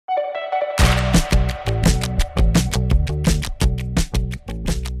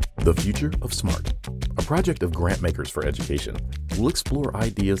The Future of Smart, a project of grantmakers for education, will explore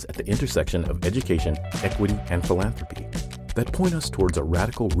ideas at the intersection of education, equity, and philanthropy that point us towards a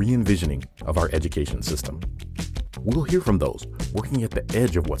radical re-envisioning of our education system. We'll hear from those working at the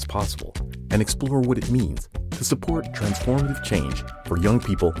edge of what's possible and explore what it means to support transformative change for young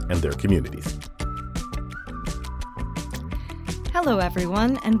people and their communities. Hello,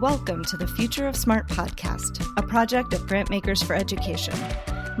 everyone, and welcome to the Future of Smart podcast, a project of grantmakers for education.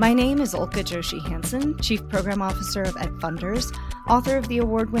 My name is Olka Joshi-Hansen, Chief Program Officer of EdFunders, author of the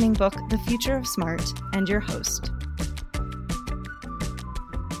award-winning book, The Future of Smart, and your host.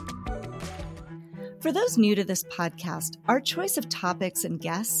 For those new to this podcast, our choice of topics and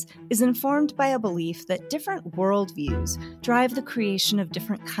guests is informed by a belief that different worldviews drive the creation of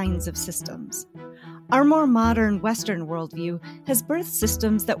different kinds of systems. Our more modern Western worldview has birthed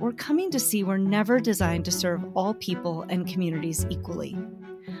systems that we're coming to see were never designed to serve all people and communities equally.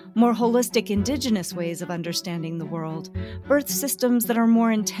 More holistic indigenous ways of understanding the world birth systems that are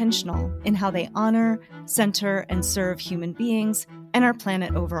more intentional in how they honor, center, and serve human beings and our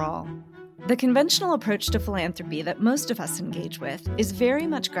planet overall. The conventional approach to philanthropy that most of us engage with is very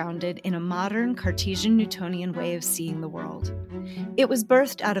much grounded in a modern Cartesian Newtonian way of seeing the world. It was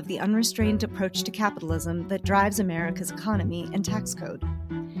birthed out of the unrestrained approach to capitalism that drives America's economy and tax code.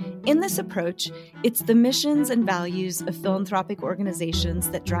 In this approach, it's the missions and values of philanthropic organizations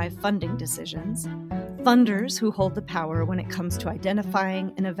that drive funding decisions, funders who hold the power when it comes to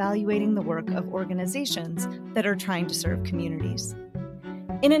identifying and evaluating the work of organizations that are trying to serve communities.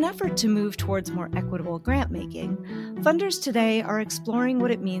 In an effort to move towards more equitable grant-making, funders today are exploring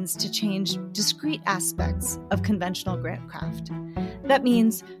what it means to change discrete aspects of conventional grant craft. That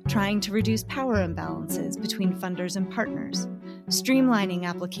means trying to reduce power imbalances between funders and partners, streamlining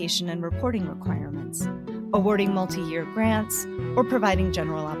application and reporting requirements, awarding multi-year grants, or providing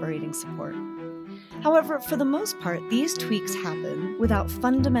general operating support. However, for the most part, these tweaks happen without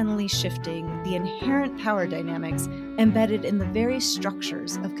fundamentally shifting the inherent power dynamics embedded in the very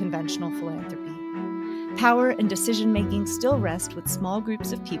structures of conventional philanthropy. Power and decision-making still rest with small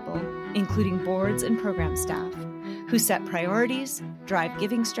groups of people, including boards and program staff, who set priorities, drive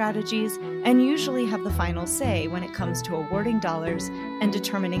giving strategies, and usually have the final say when it comes to awarding dollars and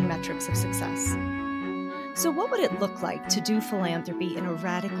determining metrics of success. So what would it look like to do philanthropy in a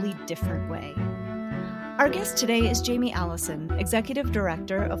radically different way? Our guest today is Jamie Allison, Executive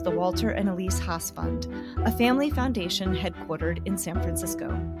Director of the Walter and Elise Haas Fund, a family foundation headquartered in San Francisco.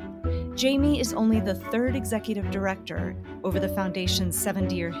 Jamie is only the third executive director over the foundation's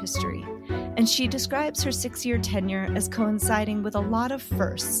 70-year history, and she describes her 6-year tenure as coinciding with a lot of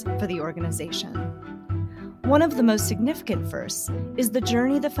firsts for the organization. One of the most significant firsts is the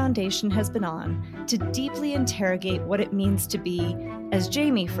journey the foundation has been on to deeply interrogate what it means to be, as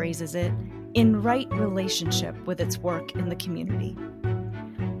Jamie phrases it, in right relationship with its work in the community.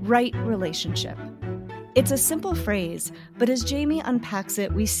 Right relationship. It's a simple phrase, but as Jamie unpacks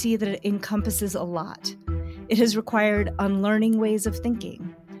it, we see that it encompasses a lot. It has required unlearning ways of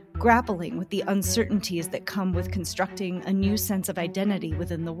thinking, grappling with the uncertainties that come with constructing a new sense of identity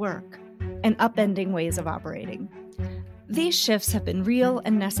within the work, and upending ways of operating. These shifts have been real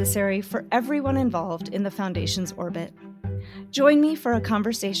and necessary for everyone involved in the foundation's orbit. Join me for a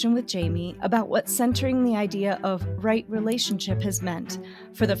conversation with Jamie about what centering the idea of right relationship has meant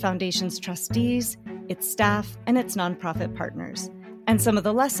for the foundation's trustees, its staff, and its nonprofit partners, and some of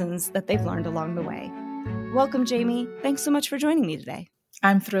the lessons that they've learned along the way. Welcome, Jamie. Thanks so much for joining me today.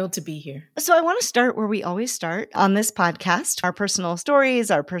 I'm thrilled to be here. So I want to start where we always start on this podcast. Our personal stories,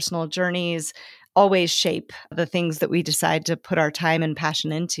 our personal journeys always shape the things that we decide to put our time and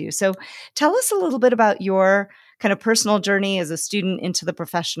passion into. So tell us a little bit about your kind of personal journey as a student into the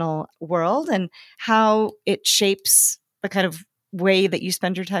professional world and how it shapes the kind of way that you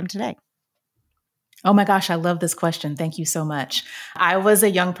spend your time today. Oh my gosh, I love this question. Thank you so much. I was a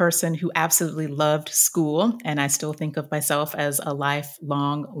young person who absolutely loved school, and I still think of myself as a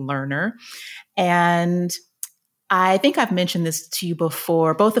lifelong learner. And I think I've mentioned this to you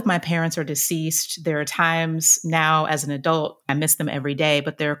before. Both of my parents are deceased. There are times now as an adult, I miss them every day,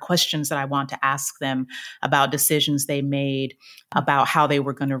 but there are questions that I want to ask them about decisions they made, about how they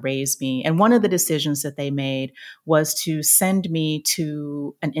were going to raise me. And one of the decisions that they made was to send me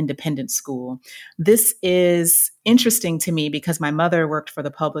to an independent school. This is interesting to me because my mother worked for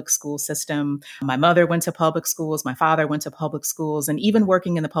the public school system. My mother went to public schools. My father went to public schools. And even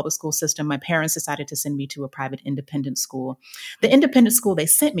working in the public school system, my parents decided to send me to a private independent school. The independent school they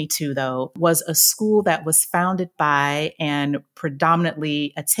sent me to, though, was a school that was founded by and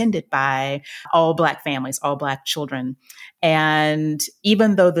predominantly attended by all Black families, all Black children. And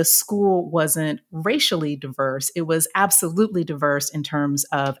even though the school wasn't racially diverse, it was absolutely diverse in terms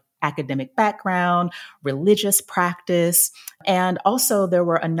of academic background, religious practice, and also there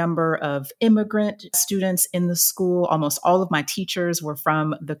were a number of immigrant students in the school. Almost all of my teachers were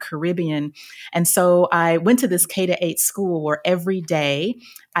from the Caribbean. And so I went to this K-8 school where every day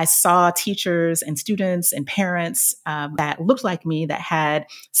I saw teachers and students and parents that looked like me, that had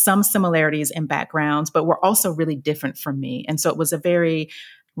some similarities in backgrounds, but were also really different from me. And so it was a very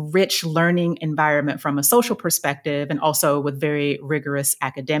rich learning environment from a social perspective and also with very rigorous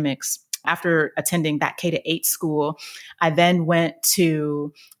academics. After attending that K-8 school, I then went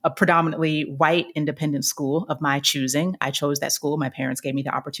to a predominantly white independent school of my choosing. I chose that school. My parents gave me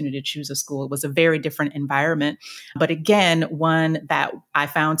the opportunity to choose a school. It was a very different environment, but again, one that I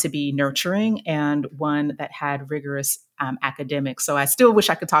found to be nurturing and one that had rigorous academics. So I still wish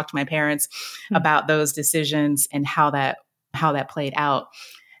I could talk to my parents about those decisions and how that played out.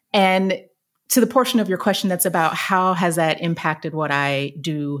 And to the portion of your question that's about how has that impacted what I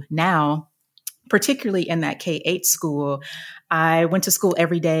do now, particularly in that K-8 school, I went to school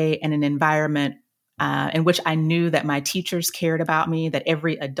every day in an environment in which I knew that my teachers cared about me, that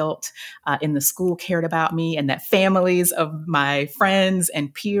every adult in the school cared about me, and that families of my friends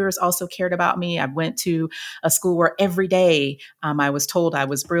and peers also cared about me. I went to a school where every day I was told I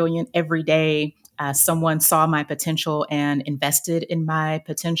was brilliant. Every day someone saw my potential and invested in my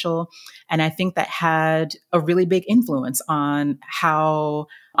potential. And I think that had a really big influence on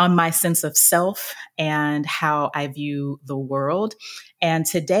my sense of self and how I view the world. And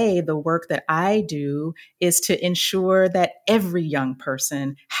today, the work that I do is to ensure that every young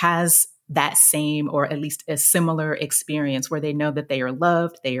person has that same or at least a similar experience where they know that they are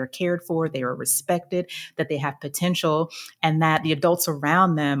loved, they are cared for, they are respected, that they have potential, and that the adults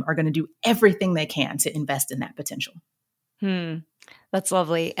around them are going to do everything they can to invest in that potential. That's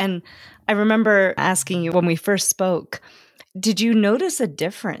lovely. And I remember asking you when we first spoke, did you notice a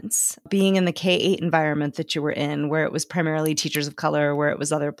difference being in the K-8 environment that you were in, where it was primarily teachers of color, where it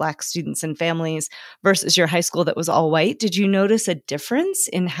was other Black students and families, versus your high school that was all white? Did you notice a difference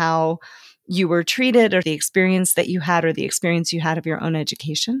in how you were treated or the experience that you had or the experience you had of your own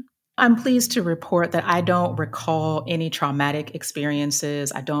education? I'm pleased to report that I don't recall any traumatic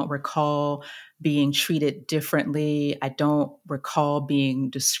experiences. I don't recall being treated differently. I don't recall being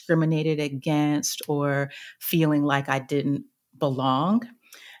discriminated against or feeling like I didn't belong.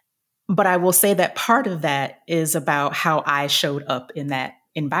 But I will say that part of that is about how I showed up in that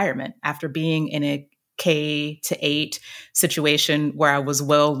environment after being in a K-8 situation where I was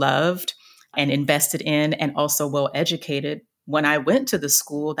well loved and invested in and also well educated. When I went to the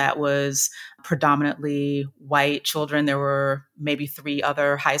school that was predominantly white children, there were maybe three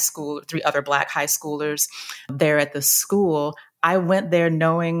other Black high schoolers there at the school. I went there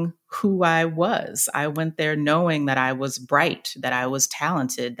knowing who I was. I went there knowing that I was bright, that I was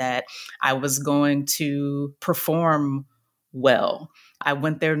talented, that I was going to perform well. I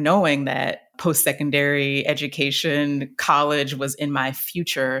went there knowing that post-secondary education, college was in my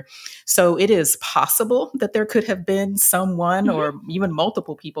future. So it is possible that there could have been someone or even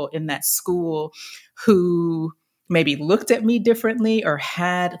multiple people in that school who maybe looked at me differently or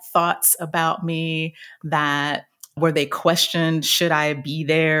had thoughts about me that where they questioned, should I be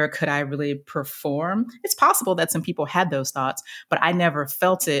there? Could I really perform? It's possible that some people had those thoughts, but I never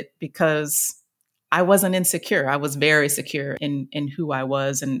felt it because I wasn't insecure. I was very secure in who I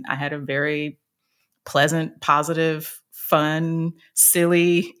was. And I had a very pleasant, positive, fun,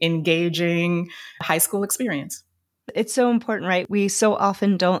 silly, engaging high school experience. It's so important, right? We so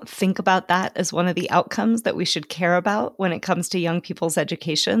often don't think about that as one of the outcomes that we should care about when it comes to young people's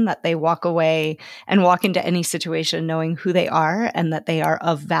education, that they walk away and walk into any situation knowing who they are and that they are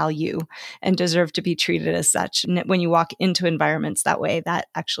of value and deserve to be treated as such. And when you walk into environments that way, that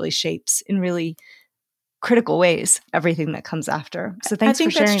actually shapes in really critical ways everything that comes after. So thanks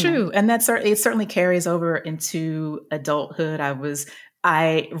for sharing. I think that's true. And it certainly carries over into adulthood.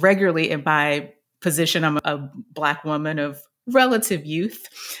 I regularly in my position, I'm a Black woman of relative youth,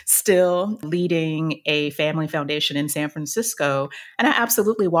 still leading a family foundation in San Francisco. And I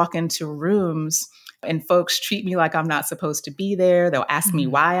absolutely walk into rooms and folks treat me like I'm not supposed to be there. They'll ask me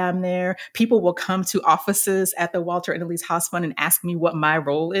why I'm there. People will come to offices at the Walter and Elise Haas Fund and ask me what my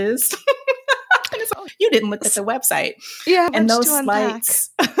role is. you didn't look at the website. Yeah, and much those to unpack. slights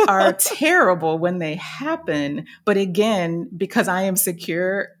are terrible when they happen. But again, because I am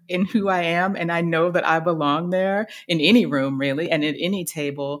secure in who I am and I know that I belong there in any room really and at any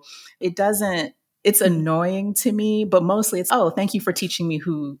table, it's annoying to me, but mostly it's, oh, thank you for teaching me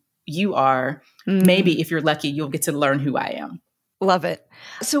who you are. Maybe if you're lucky, you'll get to learn who I am. Love it.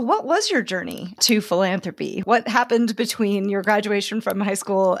 So what was your journey to philanthropy? What happened between your graduation from high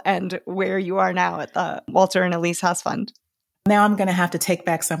school and where you are now at the Walter and Elise Haas Fund? Now I'm going to have to take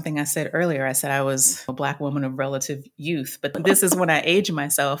back something I said earlier. I said I was a Black woman of relative youth, but this is when I age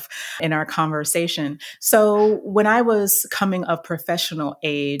myself in our conversation. So when I was coming of professional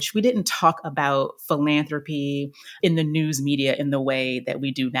age, we didn't talk about philanthropy in the news media in the way that we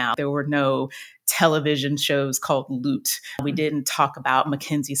do now. There were no television shows called Loot. We didn't talk about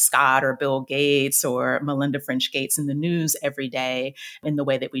Mackenzie Scott or Bill Gates or Melinda French Gates in the news every day in the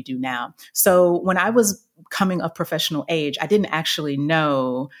way that we do now. So when I was coming of professional age, I didn't actually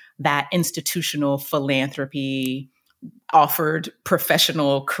know that institutional philanthropy offered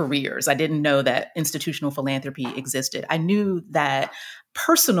professional careers. I didn't know that institutional philanthropy existed. I knew that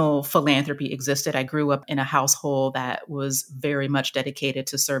personal philanthropy existed. I grew up in a household that was very much dedicated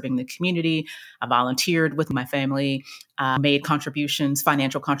to serving the community. I volunteered with my family, made contributions,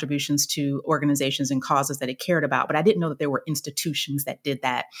 financial contributions to organizations and causes that it cared about. But I didn't know that there were institutions that did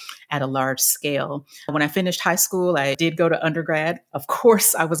that at a large scale. When I finished high school, I did go to undergrad. Of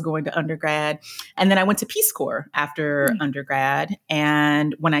course, I was going to undergrad. And then I went to Peace Corps after undergrad.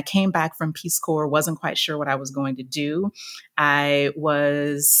 And when I came back from Peace Corps, wasn't quite sure what I was going to do. I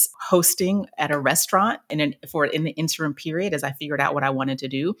was hosting at a restaurant in the interim period as I figured out what I wanted to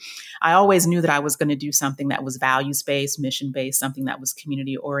do. I always knew that I was going to do something that was values-based, mission-based, something that was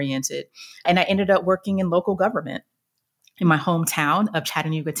community-oriented. And I ended up working in local government in my hometown of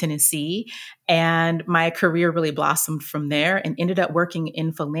Chattanooga, Tennessee. And my career really blossomed from there and ended up working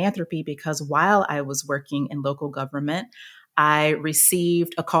in philanthropy because while I was working in local government, I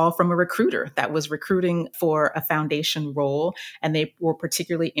received a call from a recruiter that was recruiting for a foundation role. And they were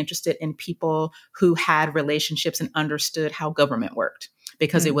particularly interested in people who had relationships and understood how government worked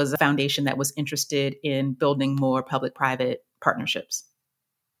because it was a foundation that was interested in building more public-private partnerships.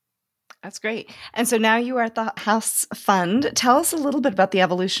 That's great. And so now you are at the Haas Fund. Tell us a little bit about the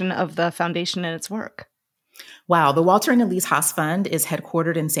evolution of the foundation and its work. Wow. The Walter and Elise Haas Fund is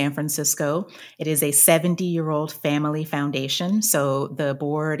headquartered in San Francisco. It is a 70-year-old family foundation. So the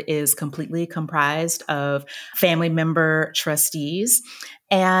board is completely comprised of family member trustees.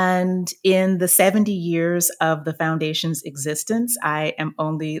 And in the 70 years of the foundation's existence, I am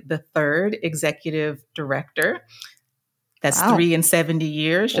only the third executive director. That's 3 in 70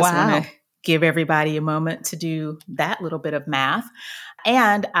 years. Just want to give everybody a moment to do that little bit of math.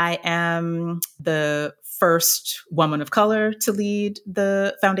 And I am the first woman of color to lead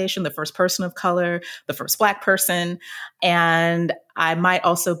the foundation, the first person of color, the first Black person. And I might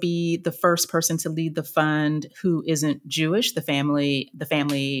also be the first person to lead the fund who isn't Jewish. The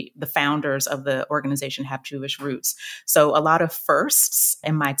founders of the organization have Jewish roots. So a lot of firsts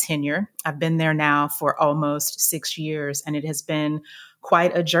in my tenure. I've been there now for almost 6 years, and it has been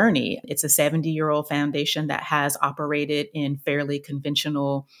quite a journey. It's a 70-year-old foundation that has operated in fairly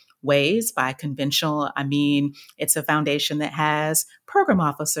conventional ways. By conventional, I mean it's a foundation that has program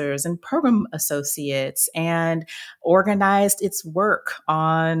officers and program associates and organized its work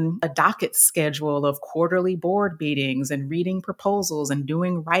on a docket schedule of quarterly board meetings and reading proposals and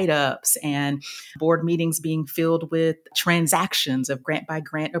doing write-ups and board meetings being filled with transactions of grant by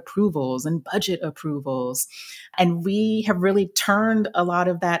grant approvals and budget approvals. And we have really turned a lot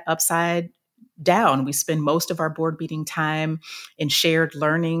of that upside down. We spend most of our board meeting time in shared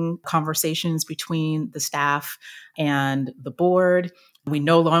learning conversations between the staff and the board. We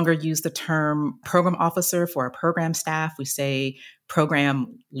no longer use the term program officer for our program staff. We say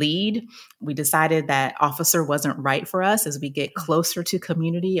program lead. We decided that officer wasn't right for us as we get closer to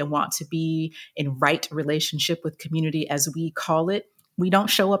community and want to be in right relationship with community, as we call it. We don't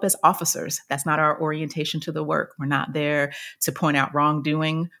show up as officers. That's not our orientation to the work. We're not there to point out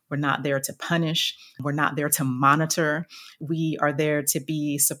wrongdoing. We're not there to punish. We're not there to monitor. We are there to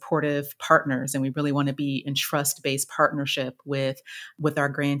be supportive partners, and we really want to be in trust-based partnership with our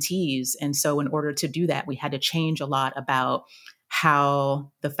grantees. And so in order to do that, we had to change a lot about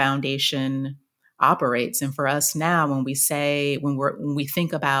how the foundation operates. And for us now, when we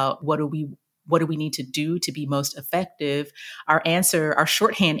think about what do we need to do to be most effective? Our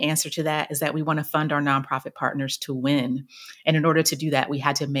shorthand answer to that is that we want to fund our nonprofit partners to win. And in order to do that, we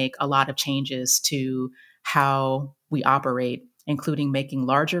had to make a lot of changes to how we operate including making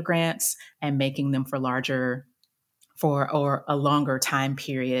larger grants and making them for a longer time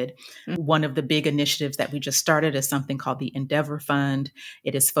period. One of the big initiatives that we just started is something called the Endeavor Fund.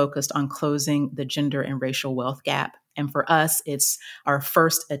 It is focused on closing the gender and racial wealth gap. And for us, it's our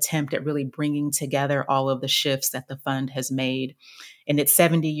first attempt at really bringing together all of the shifts that the fund has made. In its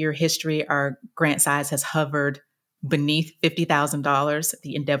 70-year history, our grant size has hovered beneath $50,000.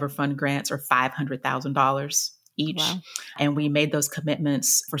 The Endeavor Fund grants are $500,000 each. Wow. And we made those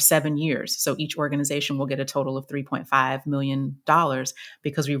commitments for 7 years. So each organization will get a total of $3.5 million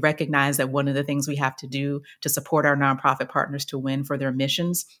because we recognize that one of the things we have to do to support our nonprofit partners to win for their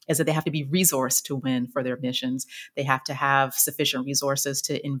missions is that they have to be resourced to win for their missions. They have to have sufficient resources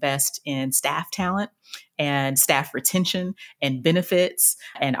to invest in staff talent and staff retention and benefits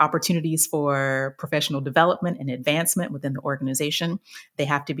and opportunities for professional development and advancement within the organization. They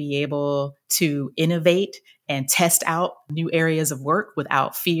have to be able to innovate and test out new areas of work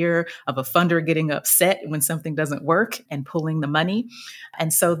without fear of a funder getting upset when something doesn't work and pulling the money.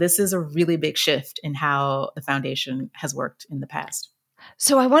 And so this is a really big shift in how the foundation has worked in the past.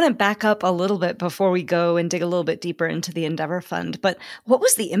 So I want to back up a little bit before we go and dig a little bit deeper into the Endeavor Fund. But what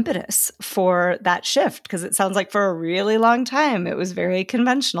was the impetus for that shift? Because it sounds like for a really long time, it was very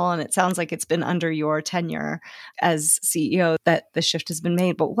conventional. And it sounds like it's been under your tenure as CEO that the shift has been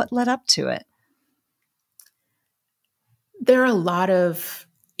made. But what led up to it? There are a lot of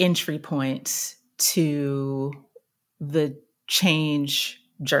entry points to the change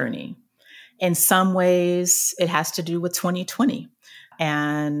journey. In some ways, it has to do with 2020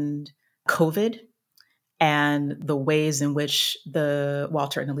 and COVID and the ways in which the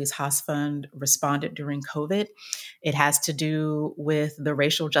Walter and Elise Haas Fund responded during COVID. It has to do with the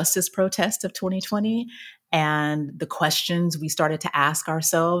racial justice protest of 2020 and the questions we started to ask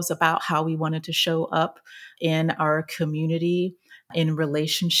ourselves about how we wanted to show up in our community in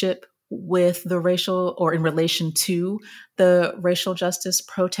relationship with the racial or in relation to the racial justice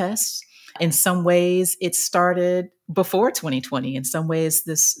protests. In some ways, it started before 2020. In some ways,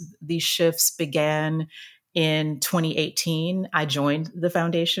 these shifts began in 2018. I joined the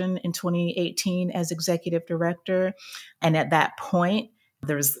foundation in 2018 as executive director. And at that point,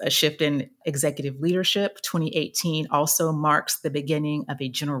 there was a shift in executive leadership. 2018 also marks the beginning of a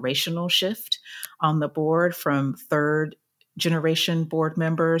generational shift on the board from third generation board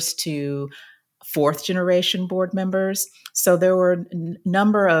members to fourth generation board members. So there were a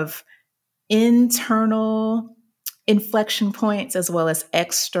number of internal inflection points as well as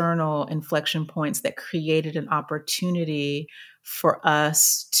external inflection points that created an opportunity for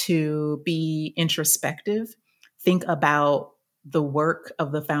us to be introspective, think about the work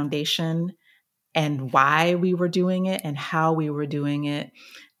of the foundation and why we were doing it and how we were doing it.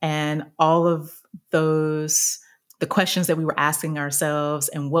 And all of those, the questions that we were asking ourselves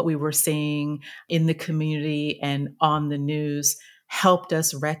and what we were seeing in the community and on the news helped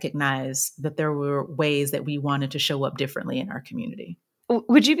us recognize that there were ways that we wanted to show up differently in our community.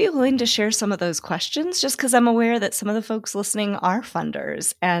 Would you be willing to share some of those questions? Just because I'm aware that some of the folks listening are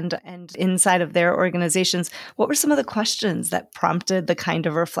funders and inside of their organizations, what were some of the questions that prompted the kind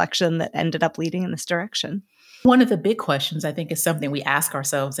of reflection that ended up leading in this direction? One of the big questions, I think, is something we ask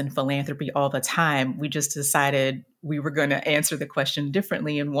ourselves in philanthropy all the time. We just decided we were going to answer the question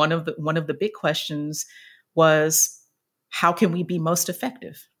differently. And one of the big questions was, how can we be most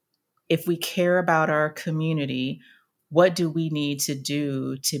effective? If we care about our community, what do we need to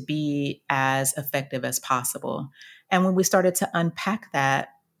do to be as effective as possible? And when we started to unpack that,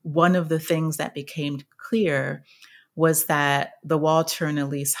 one of the things that became clear was that the Walter and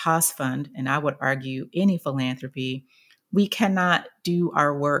Elise Haas Fund, and I would argue any philanthropy, we cannot do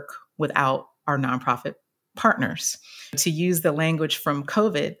our work without our nonprofit partners. To use the language from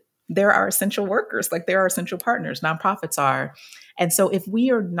COVID, there are essential workers, like there are essential partners, nonprofits are. And so if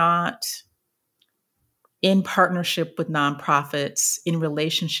we are not in partnership with nonprofits, in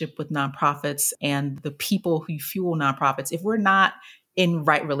relationship with nonprofits and the people who fuel nonprofits, if we're not in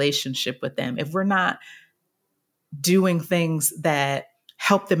right relationship with them, if we're not doing things that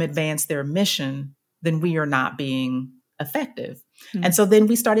help them advance their mission, then we are not being effective. Mm-hmm. And so then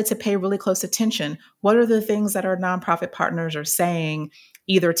we started to pay really close attention. What are the things that our nonprofit partners are saying,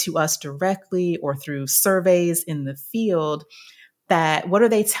 either to us directly or through surveys in the field, that what are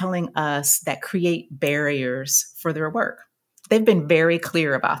they telling us that create barriers for their work? They've been very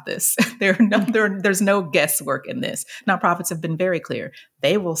clear about this. There's no guesswork in this. Nonprofits have been very clear.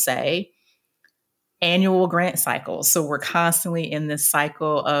 They will say annual grant cycles. So we're constantly in this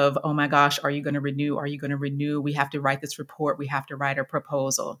cycle of, oh my gosh, are you going to renew? Are you going to renew? We have to write this report. We have to write a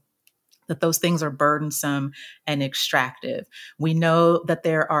proposal. that those things are burdensome and extractive. We know that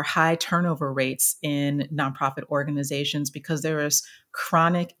there are high turnover rates in nonprofit organizations because there is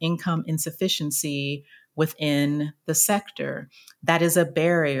chronic income insufficiency within the sector. That is a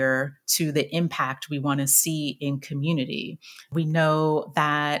barrier to the impact we want to see in community. We know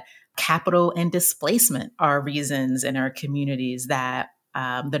that capital and displacement are reasons in our communities that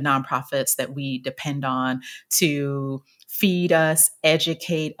the nonprofits that we depend on to feed us,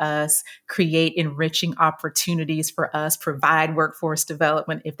 educate us, create enriching opportunities for us, provide workforce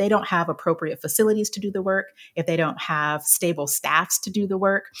development. If they don't have appropriate facilities to do the work, if they don't have stable staffs to do the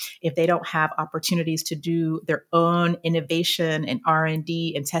work, if they don't have opportunities to do their own innovation and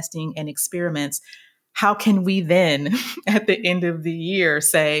R&D and testing and experiments, how can we then at the end of the year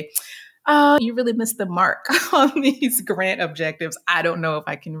say, oh, you really missed the mark on these grant objectives. I don't know if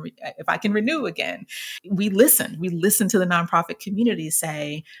I can renew again. We listen to the nonprofit community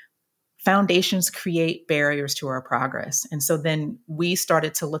say, foundations create barriers to our progress. And so then we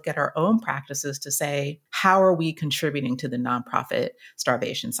started to look at our own practices to say, how are we contributing to the nonprofit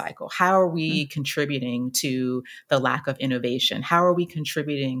starvation cycle? How are we contributing to the lack of innovation? How are we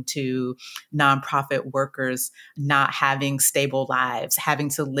contributing to nonprofit workers not having stable lives, having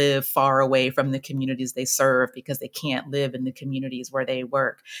to live far away from the communities they serve because they can't live in the communities where they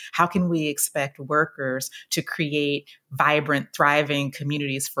work? How can we expect workers to create vibrant, thriving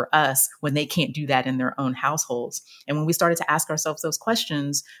communities for us when they can't do that in their own households? And when we started to ask ourselves those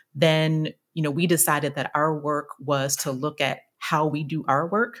questions, then, we decided that our work was to look at how we do our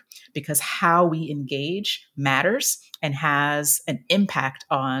work, because how we engage matters and has an impact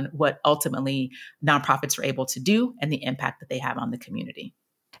on what ultimately nonprofits are able to do and the impact that they have on the community.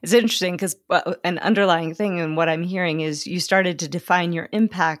 It's interesting because an underlying thing in what I'm hearing is you started to define your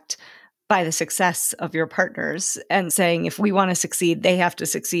impact by the success of your partners and saying, if we want to succeed, they have to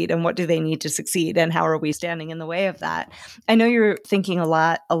succeed. And what do they need to succeed? And how are we standing in the way of that? I know you're thinking a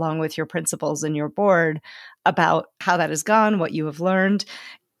lot, along with your principals and your board, about how that has gone, what you have learned.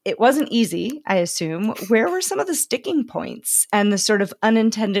 It wasn't easy, I assume. Where were some of the sticking points and the sort of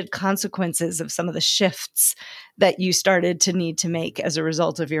unintended consequences of some of the shifts that you started to need to make as a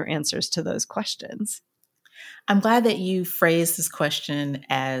result of your answers to those questions? I'm glad that you phrased this question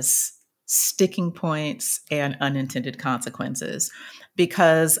as sticking points and unintended consequences,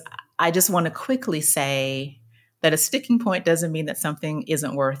 because I just want to quickly say that a sticking point doesn't mean that something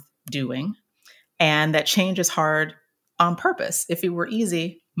isn't worth doing, and that change is hard on purpose. If it were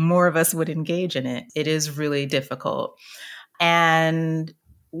easy, more of us would engage in it. It is really difficult. And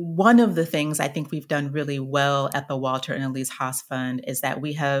one of the things I think we've done really well at the Walter and Elise Haas Fund is that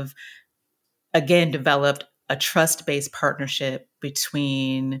we have, again, developed a trust-based partnership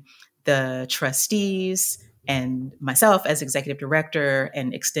between the trustees and myself as executive director,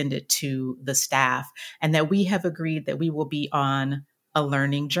 and extended to the staff, and that we have agreed that we will be on a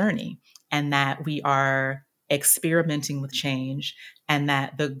learning journey, and that we are experimenting with change, and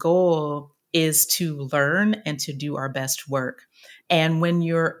that the goal is to learn and to do our best work. And when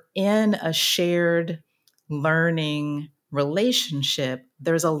you're in a shared learning relationship,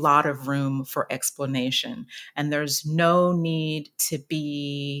 there's a lot of room for explanation, and there's no need to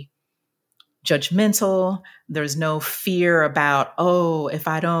be judgmental. There's no fear about,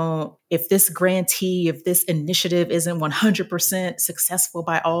 if this grantee, if this initiative isn't 100% successful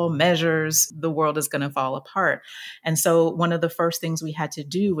by all measures, the world is going to fall apart. And so one of the first things we had to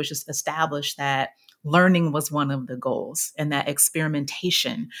do was just establish that learning was one of the goals, and that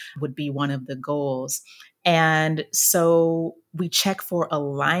experimentation would be one of the goals. And so we check for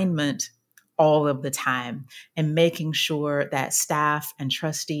alignment all of the time, and making sure that staff and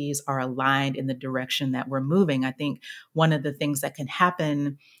trustees are aligned in the direction that we're moving. I think one of the things that can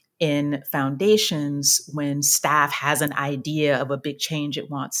happen in foundations when staff has an idea of a big change it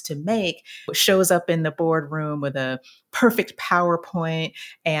wants to make, it shows up in the boardroom with a perfect PowerPoint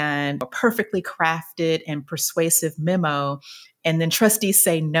and a perfectly crafted and persuasive memo. And then trustees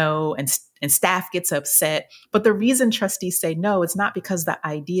say no, and staff gets upset. But the reason trustees say no, it's not because the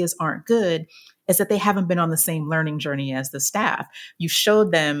ideas aren't good, it's that they haven't been on the same learning journey as the staff. You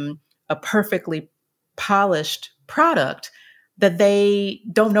showed them a perfectly polished product that they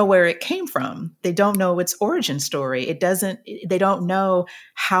don't know where it came from. They don't know its origin story. They don't know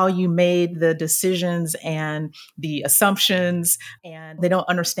how you made the decisions and the assumptions, and they don't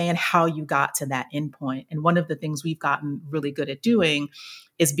understand how you got to that endpoint. And one of the things we've gotten really good at doing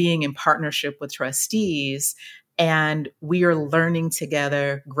is being in partnership with trustees, and we are learning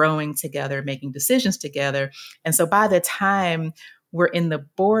together, growing together, making decisions together. And so by the time we're in the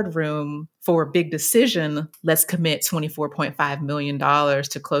boardroom for a big decision. Let's commit $24.5 million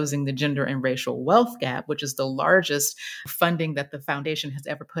to closing the gender and racial wealth gap, which is the largest funding that the foundation has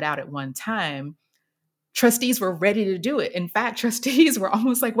ever put out at one time. Trustees were ready to do it. In fact, trustees were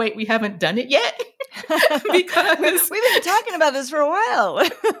almost like, wait, we haven't done it yet? Because we've been talking about this for a while.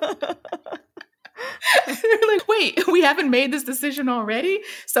 They're like, wait, we haven't made this decision already?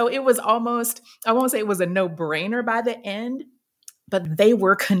 So it was almost, I won't say it was a no-brainer by the end, but they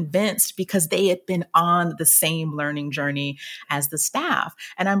were convinced because they had been on the same learning journey as the staff.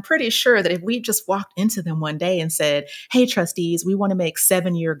 And I'm pretty sure that if we just walked into them one day and said, hey, trustees, we want to make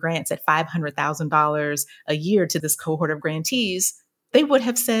 7-year grants at $500,000 a year to this cohort of grantees, they would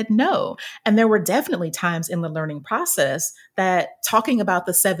have said no. And there were definitely times in the learning process that talking about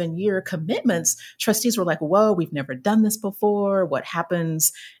the 7-year commitments, trustees were like, whoa, we've never done this before. What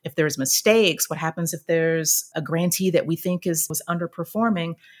happens if there's mistakes? What happens if there's a grantee that we think was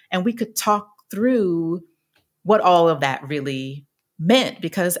underperforming? And we could talk through what all of that really meant,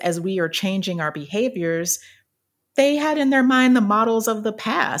 because as we are changing our behaviors, they had in their mind the models of the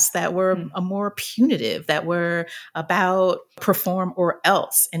past that were more punitive, that were about perform or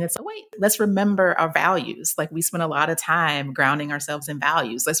else. And it's like, wait, let's remember our values. Like, we spend a lot of time grounding ourselves in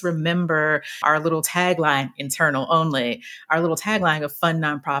values. Let's remember our little tagline, internal only, our little tagline of fund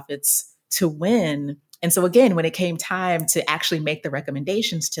nonprofits to win. And so again, when it came time to actually make the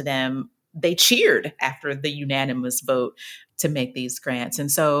recommendations to them, they cheered after the unanimous vote to make these grants.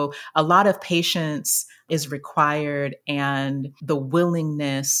 And so a lot of patience is required, and the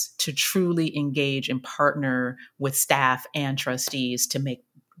willingness to truly engage and partner with staff and trustees to make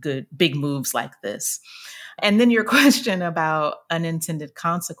good, big moves like this. And then your question about unintended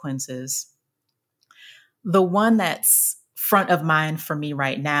consequences, the one that's front of mind for me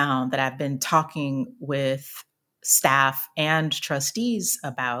right now that I've been talking with staff and trustees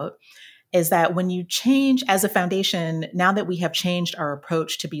about is that when you change as a foundation, now that we have changed our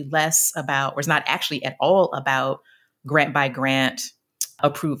approach to be less about, or it's not actually at all about, grant by grant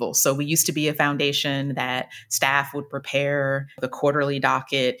approval. So we used to be a foundation that staff would prepare the quarterly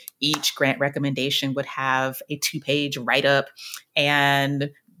docket. Each grant recommendation would have a 2-page write-up,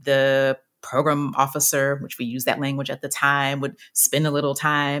 and the program officer, which we used that language at the time, would spend a little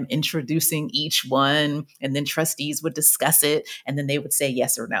time introducing each one, and then trustees would discuss it, and then they would say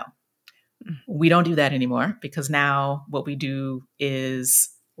yes or no. We don't do that anymore, because now what we do is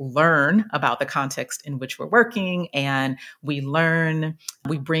learn about the context in which we're working, and we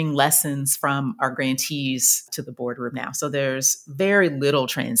bring lessons from our grantees to the boardroom now. So there's very little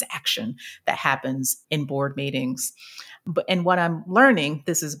transaction that happens in board meetings. And what I'm learning,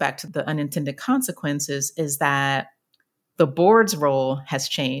 this is back to the unintended consequences, is that the board's role has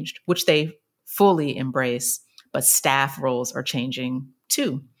changed, which they fully embrace, but staff roles are changing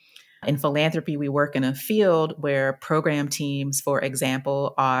too. In philanthropy, we work in a field where program teams, for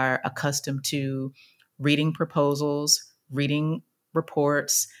example, are accustomed to reading proposals, reading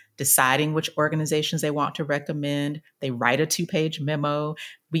reports, deciding which organizations they want to recommend. They write a 2-page memo.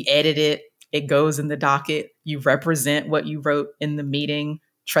 We edit it. It goes in the docket. You represent what you wrote in the meeting.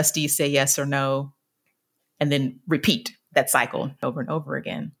 Trustees say yes or no, and then repeat that cycle over and over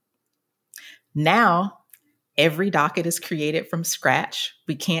again. Now, every docket is created from scratch.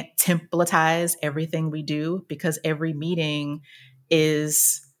 We can't templatize everything we do, because every meeting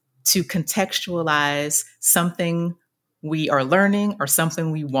is to contextualize something we are learning or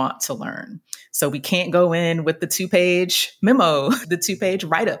something we want to learn. So we can't go in with the 2-page memo, the 2-page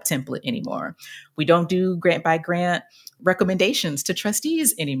write-up template anymore. We don't do grant by grant recommendations to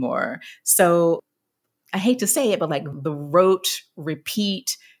trustees anymore. So I hate to say it, but like the rote,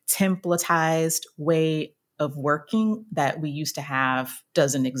 repeat, templatized way of working that we used to have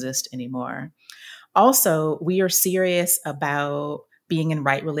doesn't exist anymore. Also, we are serious about being in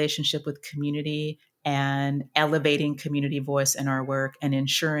right relationship with community and elevating community voice in our work, and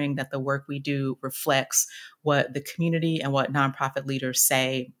ensuring that the work we do reflects what the community and what nonprofit leaders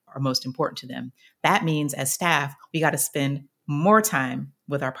say are most important to them. That means as staff, we got to spend more time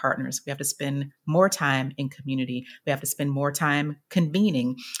with our partners. We have to spend more time in community. We have to spend more time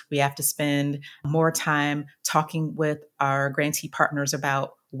convening. We have to spend more time talking with our grantee partners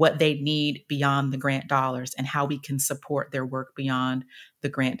about what they need beyond the grant dollars and how we can support their work beyond the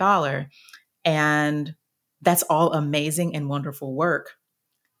grant dollar. And that's all amazing and wonderful work,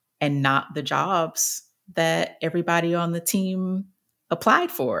 and not the jobs that everybody on the team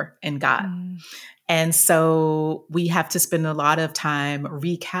applied for and got. And so we have to spend a lot of time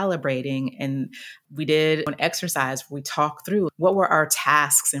recalibrating. And we did an exercise where we talked through what were our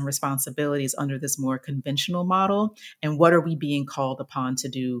tasks and responsibilities under this more conventional model, and what are we being called upon to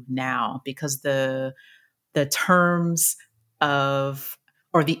do now? Because the terms of,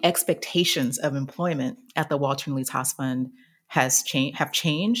 or the expectations of employment at the Walter and Lee Haas Fund have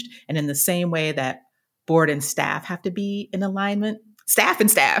changed. And in the same way that board and staff have to be in alignment, staff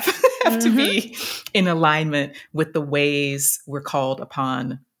have to be in alignment with the ways we're called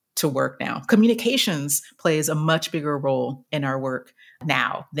upon to work now. Communications plays a much bigger role in our work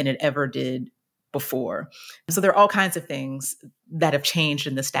now than it ever did before. So there are all kinds of things that have changed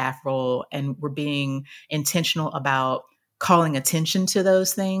in the staff role, and we're being intentional about calling attention to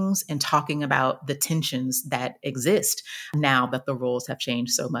those things and talking about the tensions that exist now that the roles have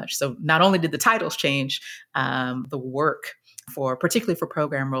changed so much. So not only did the titles change, the work particularly for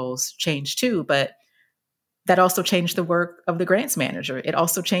program roles changed too, but that also changed the work of the grants manager. It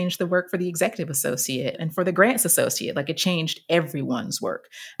also changed the work for the executive associate and for the grants associate. Like, it changed everyone's work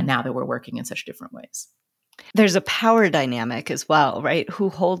now that we're working in such different ways. There's a power dynamic as well, right? Who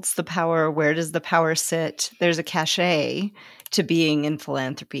holds the power? Where does the power sit? There's a cachet to being in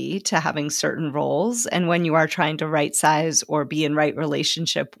philanthropy, to having certain roles. And when you are trying to right size or be in right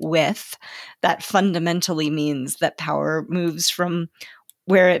relationship with, that fundamentally means that power moves from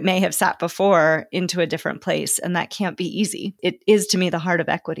where it may have sat before into a different place. And that can't be easy. It is, to me, the heart of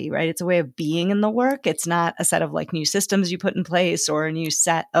equity, right? It's a way of being in the work. It's not a set of like new systems you put in place or a new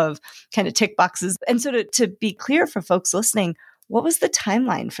set of kind of tick boxes. And so to be clear for folks listening, what was the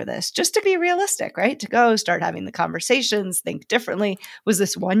timeline for this? Just to be realistic, right? To go start having the conversations, think differently. Was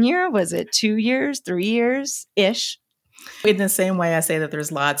this 1 year? Was it 2 years, 3 years-ish? In the same way, I say that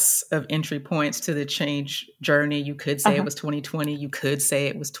there's lots of entry points to the change journey. You could say it was 2020. You could say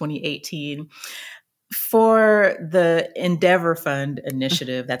it was 2018. For the Endeavor Fund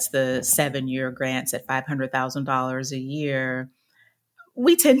initiative, that's the 7-year grants at $500,000 a year,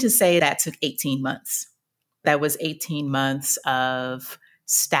 we tend to say that took 18 months. That was 18 months of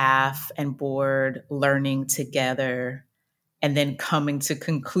staff and board learning together and then coming to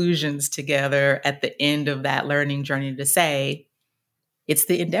conclusions together at the end of that learning journey to say, it's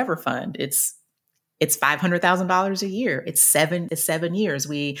the Endeavor Fund. It's $500,000 a year. It's 7 years.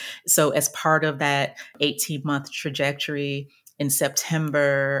 So as part of that 18-month trajectory, in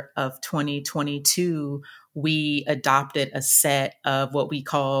September of 2022, we adopted a set of what we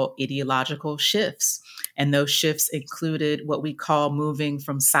call ideological shifts. And those shifts included what we call moving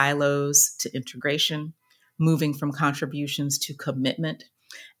from silos to integration, moving from contributions to commitment,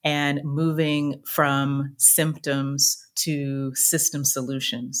 and moving from symptoms to system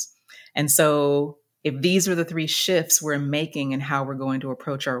solutions. And so if these are the 3 shifts we're making and how we're going to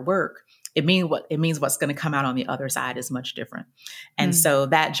approach our work, it means what's going to come out on the other side is much different. And so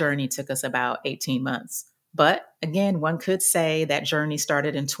that journey took us about 18 months. But again, one could say that journey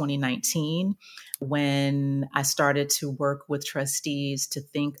started in 2019 when I started to work with trustees to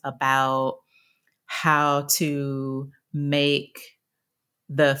think about how to make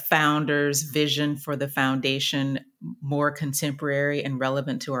the founder's vision for the foundation more contemporary and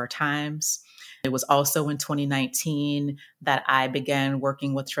relevant to our times. It was also in 2019 that I began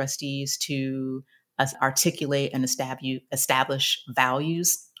working with trustees to articulate and establish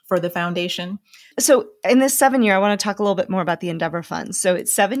values for the foundation. So in this 7 year, I want to talk a little bit more about the Endeavor Fund. So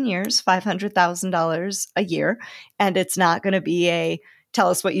it's 7 years, $500,000 a year, and it's not going to be tell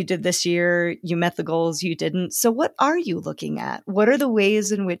us what you did this year, you met the goals, you didn't. So what are you looking at? What are the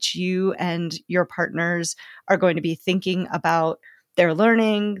ways in which you and your partners are going to be thinking about their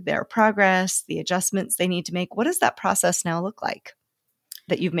learning, their progress, the adjustments they need to make? What does that process now look like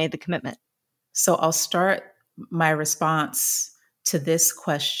that you've made the commitment? So I'll start my response to this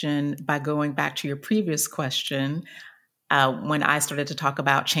question by going back to your previous question when I started to talk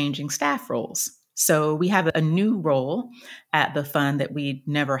about changing staff roles. So we have a new role at the fund that we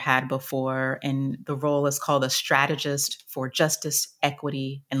never had before, and the role is called a strategist for justice,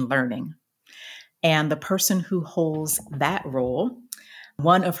 equity, and learning. And the person who holds that role,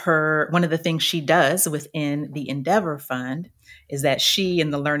 one of the things she does within the Endeavor Fund is that she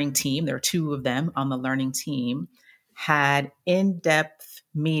and the learning team, there are 2 of them on the learning team, had in-depth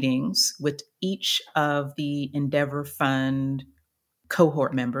meetings with each of the Endeavor Fund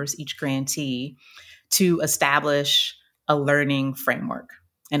cohort members, each grantee, to establish a learning framework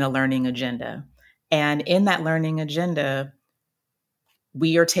and a learning agenda. And in that learning agenda,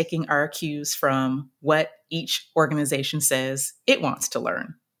 we are taking our cues from what each organization says it wants to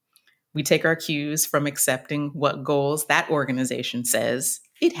learn. We take our cues from accepting what goals that organization says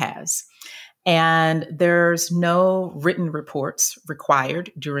it has. And there's no written reports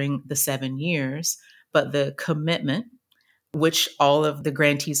required during the 7 years, but the commitment, which all of the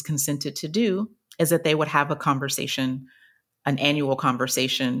grantees consented to do, is that they would have a conversation, an annual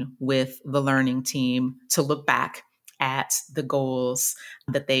conversation with the learning team to look back at the goals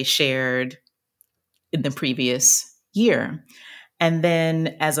that they shared in the previous year. And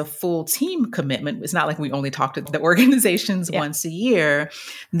then as a full team commitment, it's not like we only talk to the organizations once a year.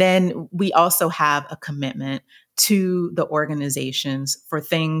 Then we also have a commitment to the organizations for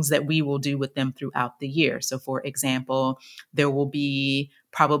things that we will do with them throughout the year. So for example, there will be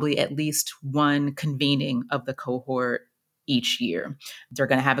probably at least one convening of the cohort each year. They're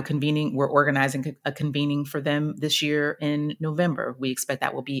going to have a convening. We're organizing a convening for them this year in November. We expect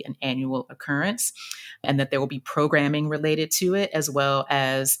that will be an annual occurrence and that there will be programming related to it, as well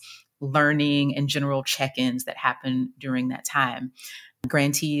as learning and general check-ins that happen during that time.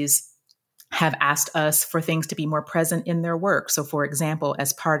 Grantees have asked us for things to be more present in their work. So for example,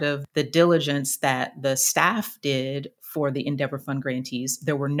 as part of the diligence that the staff did for the Endeavor Fund grantees,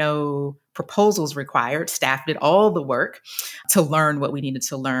 there were no proposals required. Staff did all the work to learn what we needed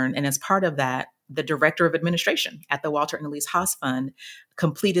to learn. And as part of that, the director of administration at the Walter and Elise Haas Fund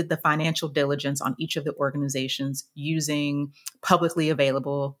completed the financial diligence on each of the organizations using publicly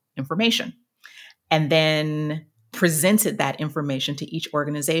available information, and then presented that information to each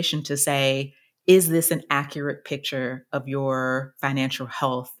organization to say, is this an accurate picture of your financial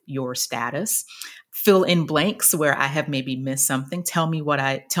health, your status? Fill in blanks where I have maybe missed something. Tell me what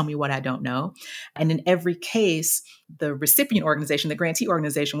I don't know. And in every case, the recipient organization, the grantee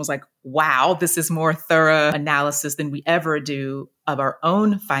organization was like, wow, this is more thorough analysis than we ever do of our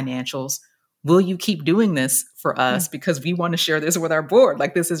own financials. Will you keep doing this for us? Because we want to share this with our board.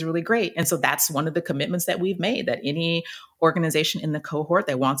 Like, this is really great. And so that's one of the commitments that we've made, that any organization in the cohort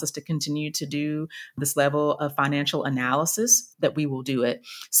that wants us to continue to do this level of financial analysis, that we will do it.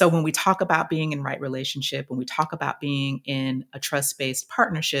 So when we talk about being in right relationship, when we talk about being in a trust-based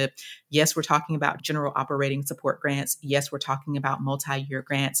partnership, yes, we're talking about general operating support grants. Yes, we're talking about multi-year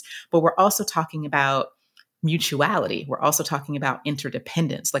grants, but we're also talking about mutuality. We're also talking about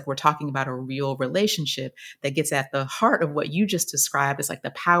interdependence. Like, we're talking about a real relationship that gets at the heart of what you just described as like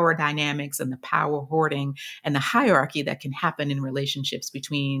the power dynamics and the power hoarding and the hierarchy that can happen in relationships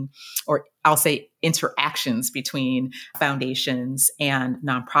between, or I'll say interactions between foundations and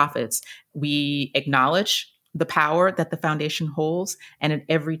nonprofits. We acknowledge the power that the foundation holds. And at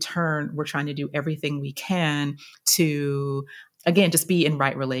every turn, we're trying to do everything we can to, again, just be in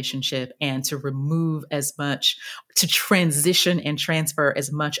right relationship and to remove as much, to transition and transfer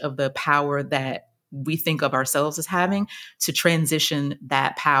as much of the power that we think of ourselves as having, to transition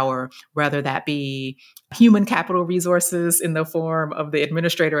that power, whether that be human capital resources in the form of the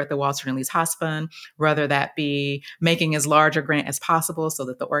administrator at the Walter and Elise Haas Fund, whether that be making as large a grant as possible so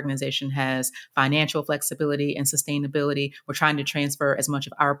that the organization has financial flexibility and sustainability. We're trying to transfer as much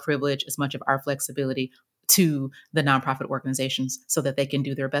of our privilege, as much of our flexibility to the nonprofit organizations so that they can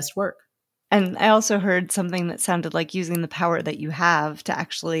do their best work. And I also heard something that sounded like using the power that you have to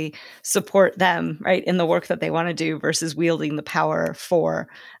actually support them, right, in the work that they want to do versus wielding the power for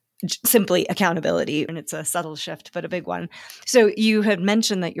simply accountability. And it's a subtle shift, but a big one. So you had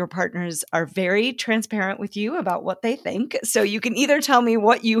mentioned that your partners are very transparent with you about what they think. So you can either tell me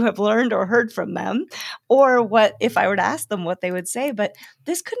what you have learned or heard from them, or what, if I were to ask them, what they would say. But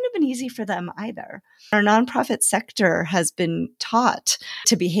this couldn't have been easy for them either. Our nonprofit sector has been taught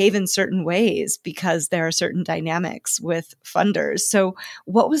to behave in certain ways because there are certain dynamics with funders. So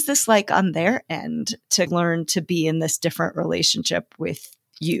what was this like on their end to learn to be in this different relationship with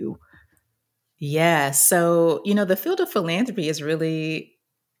you? Yeah. So, the field of philanthropy is really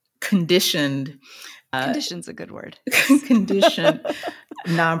conditioned. Condition's a good word. Conditioned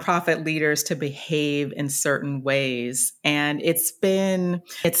nonprofit leaders to behave in certain ways. And it's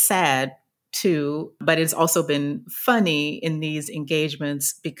sad too, but it's also been funny in these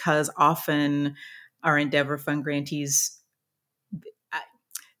engagements because often our Endeavor Fund grantees,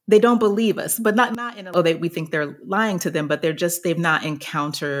 they don't believe us, but not in we think they're lying to them, but they've not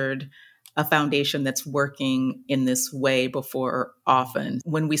encountered a foundation that's working in this way before often.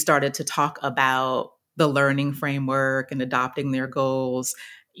 When we started to talk about the learning framework and adopting their goals,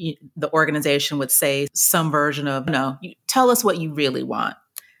 the organization would say some version of, no, tell us what you really want.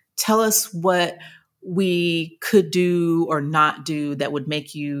 Tell us what we could do or not do that would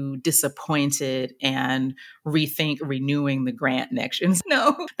make you disappointed and rethink renewing the grant next year.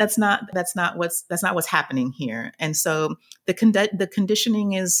 No, that's not what's happening here. And so the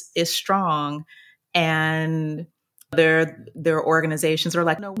conditioning is strong, and Their organizations are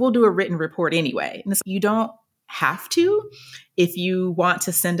like, no, we'll do a written report anyway. And you don't have to. If you want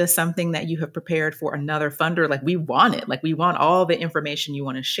to send us something that you have prepared for another funder, like we want it. Like we want all the information you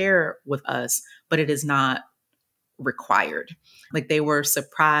want to share with us, but it is not required. Like they were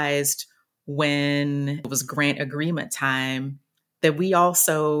surprised when it was grant agreement time that we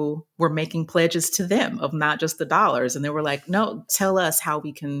also were making pledges to them of not just the dollars. And they were like, no, tell us how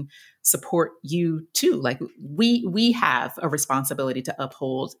we can support you too. Like we have a responsibility to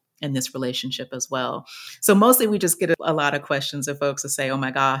uphold in this relationship as well. So mostly we just get a lot of questions of folks that say, oh my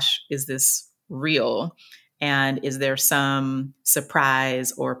gosh, is this real? And is there some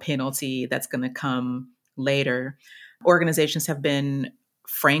surprise or penalty that's going to come later? Organizations have been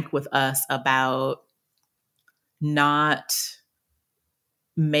frank with us about not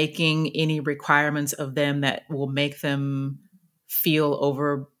making any requirements of them that will make them feel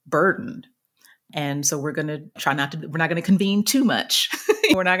overburdened. And so we're not going to convene too much.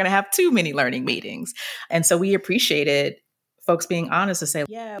 We're not going to have too many learning meetings. And so we appreciated folks being honest to say,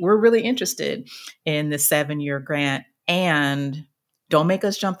 yeah, we're really interested in the 7-year grant and don't make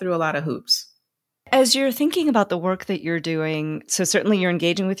us jump through a lot of hoops. As you're thinking about the work that you're doing, so certainly you're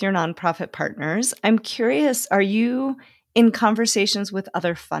engaging with your nonprofit partners. I'm curious, are you in conversations with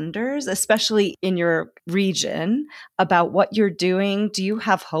other funders, especially in your region, about what you're doing? Do you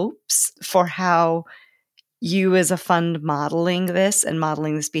have hopes for how you as a fund modeling this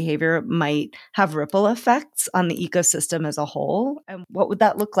behavior might have ripple effects on the ecosystem as a whole? And what would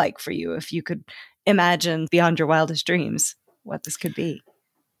that look like for you if you could imagine beyond your wildest dreams what this could be?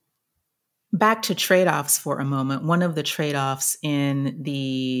 Back to trade-offs for a moment. One of the trade-offs in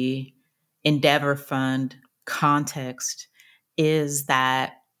the Endeavor Fund context is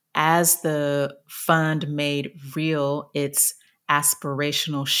that as the fund made real its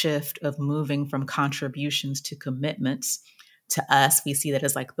aspirational shift of moving from contributions to commitments, to us, we see that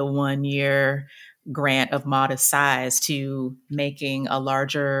as like the 1-year grant of modest size to making a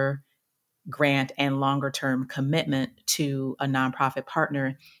larger grant and longer term commitment to a nonprofit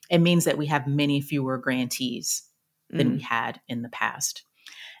partner, it means that we have many fewer grantees than we had in the past.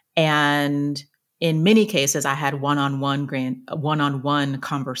 And in many cases, I had one-on-one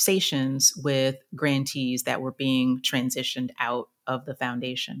conversations with grantees that were being transitioned out of the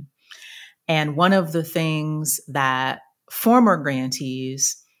foundation. And one of the things that former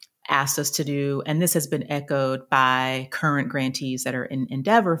grantees asked us to do, and this has been echoed by current grantees that are in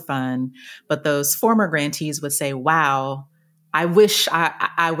Endeavor Fund, but those former grantees would say, wow, I wish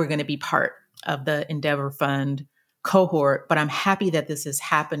I were going to be part of the Endeavor Fund cohort, but I'm happy that this is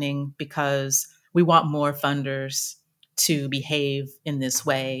happening because we want more funders to behave in this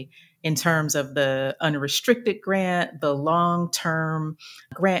way in terms of the unrestricted grant, the long-term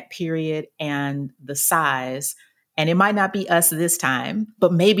grant period, and the size. And it might not be us this time,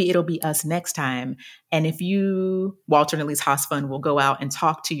 but maybe it'll be us next time. And if you, Walter and Elise Haas Fund, will go out and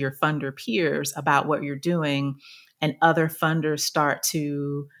talk to your funder peers about what you're doing, and other funders start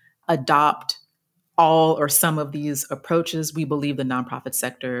to adopt all or some of these approaches, we believe the nonprofit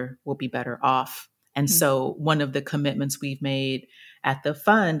sector will be better off. And so one of the commitments we've made at the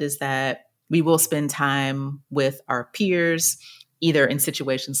fund is that we will spend time with our peers, either in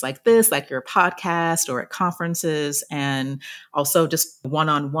situations like this, like your podcast, or at conferences, and also just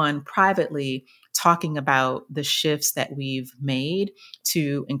one-on-one privately talking about the shifts that we've made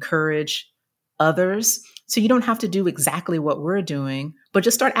to encourage others. So you don't have to do exactly what we're doing, but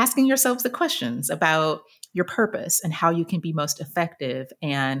just start asking yourselves the questions about your purpose and how you can be most effective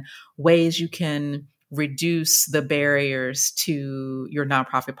and ways you can reduce the barriers to your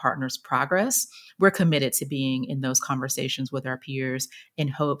nonprofit partners' progress. We're committed to being in those conversations with our peers in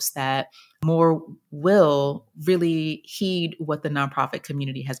hopes that more will really heed what the nonprofit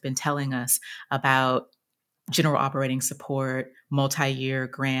community has been telling us about general operating support, multi-year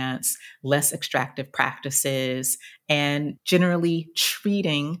grants, less extractive practices, and generally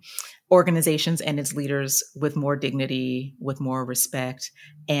treating organizations and its leaders with more dignity, with more respect,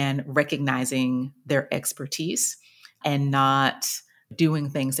 and recognizing their expertise and not doing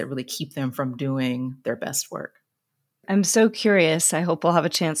things that really keep them from doing their best work. I'm so curious. I hope we'll have a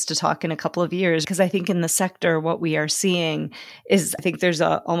chance to talk in a couple of years, because I think in the sector, what we are seeing is, I think there's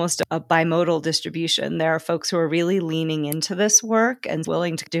almost a bimodal distribution. There are folks who are really leaning into this work and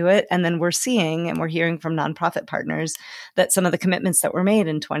willing to do it. And then we're seeing, and we're hearing from nonprofit partners, that some of the commitments that were made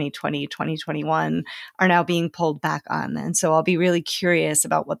in 2020, 2021 are now being pulled back on. And so I'll be really curious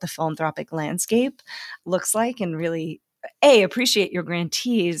about what the philanthropic landscape looks like, and really, appreciate your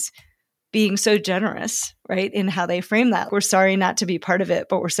grantees being so generous, right, in how they frame that. We're sorry not to be part of it,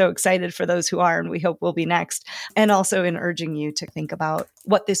 but we're so excited for those who are, and we hope we'll be next. And also in urging you to think about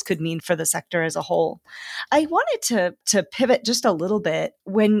what this could mean for the sector as a whole. I wanted to pivot just a little bit.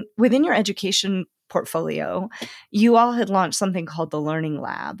 When within your education portfolio, you all had launched something called the Learning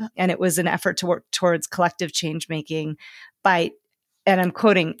Lab, and it was an effort to work towards collective change making by, and I'm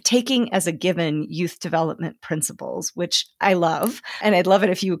quoting, taking as a given youth development principles, which I love. And I'd love it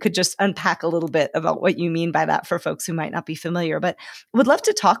if you could just unpack a little bit about what you mean by that for folks who might not be familiar. But would love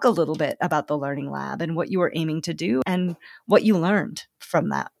to talk a little bit about the Learning Lab and what you were aiming to do and what you learned from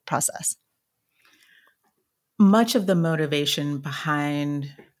that process. Much of the motivation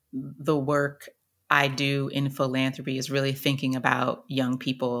behind the work I do in philanthropy is really thinking about young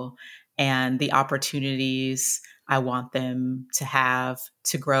people and the opportunities I want them to have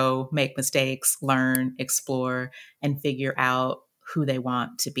to grow, make mistakes, learn, explore, and figure out who they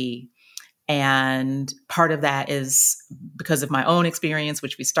want to be. And part of that is because of my own experience,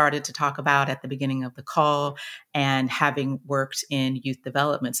 which we started to talk about at the beginning of the call, and having worked in youth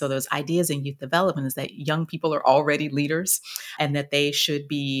development. So those ideas in youth development is that young people are already leaders and that they should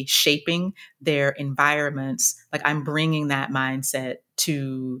be shaping their environments. Like, I'm bringing that mindset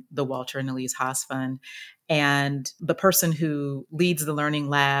to the Walter and Elise Haas Fund. And the person who leads the learning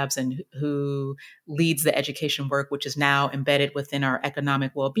labs and who leads the education work, which is now embedded within our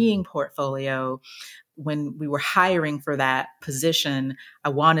economic well-being portfolio, when we were hiring for that position, I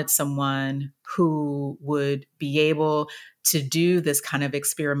wanted someone who would be able to do this kind of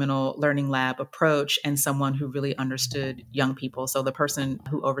experimental learning lab approach and someone who really understood young people. So the person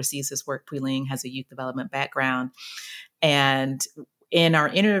who oversees this work, Puiling, has a youth development background. And in our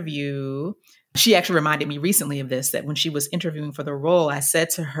interview, she actually reminded me recently of this, that when she was interviewing for the role, I said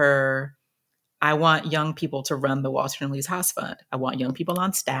to her, I want young people to run the Walter and Elise Haas Fund. I want young people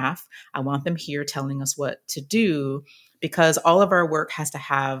on staff. I want them here telling us what to do, because all of our work has to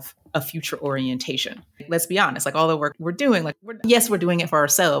have a future orientation. Let's be honest, like all the work we're doing, yes, we're doing it for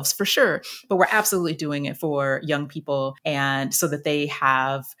ourselves for sure, but we're absolutely doing it for young people, and so that they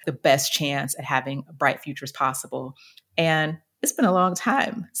have the best chance at having bright futures possible. And it's been a long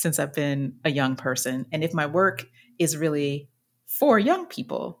time since I've been a young person. And if my work is really for young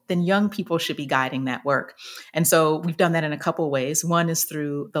people, then young people should be guiding that work. And so we've done that in a couple of ways. One is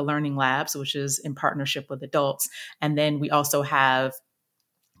through the Learning Labs, which is in partnership with adults. And then we also have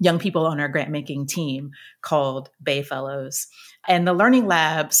young people on our grant-making team called Bay Fellows. And the Learning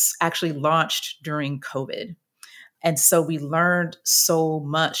Labs actually launched during COVID. And so we learned so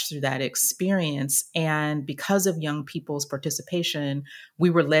much through that experience. And because of young people's participation, we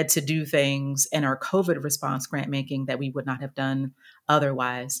were led to do things in our COVID response grant making that we would not have done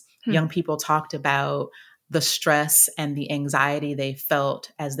otherwise. Young people talked about the stress and the anxiety they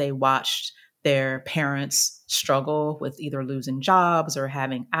felt as they watched their parents struggle with either losing jobs or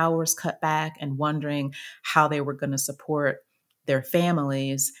having hours cut back and wondering how they were going to support their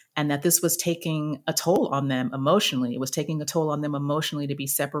families, and that this was taking a toll on them emotionally. It was taking a toll on them emotionally to be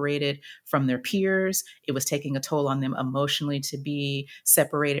separated from their peers. It was taking a toll on them emotionally to be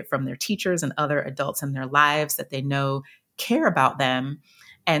separated from their teachers and other adults in their lives that they know care about them.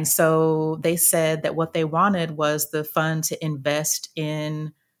 And so they said that what they wanted was the fund to invest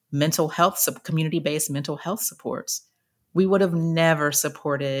in mental health, community-based mental health supports. We would have never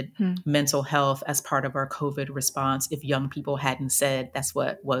supported mental health as part of our COVID response if young people hadn't said that's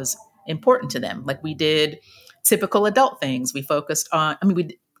what was important to them. Like, we did typical adult things. We focused on,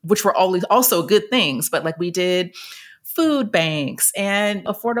 which were always also good things, but like we did food banks and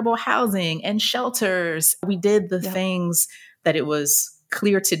affordable housing and shelters. We did the things that it was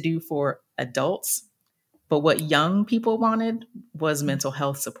clear to do for adults. But what young people wanted was mental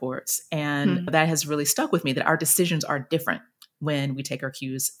health supports. And that has really stuck with me, that our decisions are different when we take our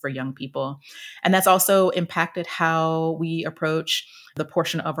cues for young people. And that's also impacted how we approach the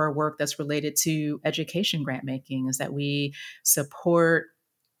portion of our work that's related to education grant making, is that we support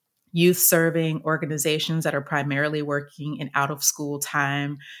youth serving organizations that are primarily working in out of school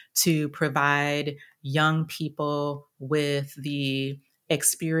time to provide young people with the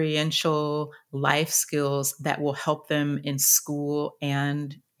experiential life skills that will help them in school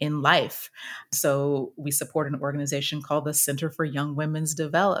and in life. So we support an organization called the Center for Young Women's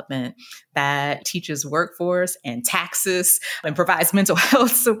Development that teaches workforce and taxes and provides mental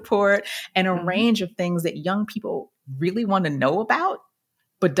health support and a range of things that young people really want to know about,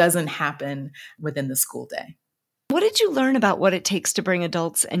 but doesn't happen within the school day. What did you learn about what it takes to bring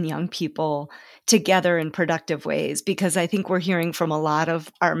adults and young people together in productive ways? Because I think we're hearing from a lot of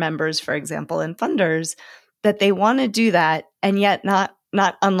our members, for example, and funders, that they want to do that and yet not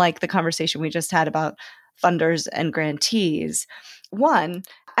not unlike the conversation we just had about funders and grantees. One,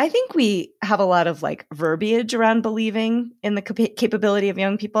 I think we have a lot of like verbiage around believing in the capability of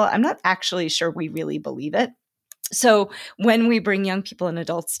young people. I'm not actually sure we really believe it. So when we bring young people and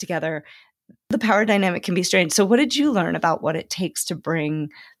adults together, the power dynamic can be strange. So what did you learn about what it takes to bring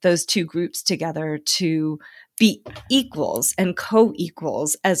those two groups together to be equals and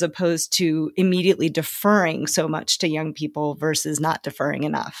co-equals, as opposed to immediately deferring so much to young people versus not deferring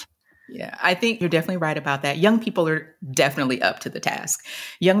enough? Yeah, I think you're definitely right about that. Young people are definitely up to the task.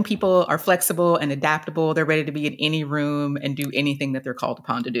 Young people are flexible and adaptable. They're ready to be in any room and do anything that they're called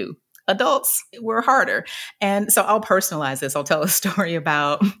upon to do. Adults, we're harder. And so I'll personalize this. I'll tell a story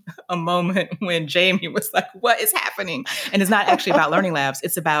about a moment when Jamie was like, what is happening? And it's not actually about Learning Labs.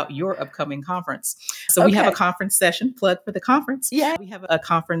 It's about your upcoming conference. So we have a conference session, plug for the conference. Yeah. We have a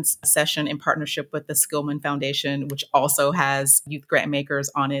conference session in partnership with the Skillman Foundation, which also has youth grant makers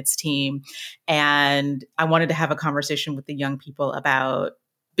on its team. And I wanted to have a conversation with the young people about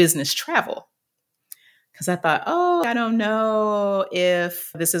business travel. Because I thought, I don't know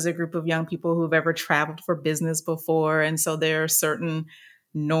if this is a group of young people who've ever traveled for business before. And so there are certain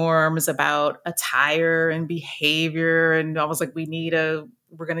norms about attire and behavior. And I was like, we're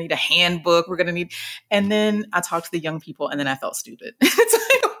going to need a handbook. And then I talked to the young people and then I felt stupid. It's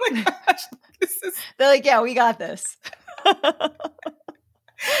like, oh my gosh. They're like, yeah, we got this.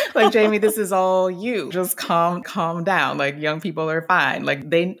 Like, Jamie, this is all you. Just calm down. Like, young people are fine. Like,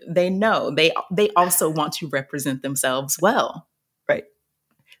 they know. They also want to represent themselves well. Right.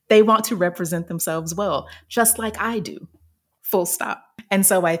 They want to represent themselves well, just like I do. Full stop. And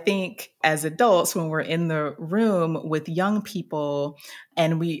so I think as adults, when we're in the room with young people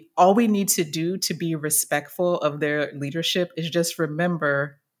and all we need to do to be respectful of their leadership is just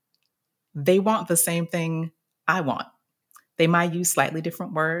remember they want the same thing I want. They might use slightly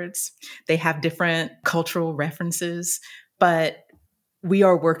different words. They have different cultural references, but we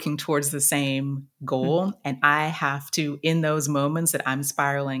are working towards the same goal. Mm-hmm. And I have to, in those moments that I'm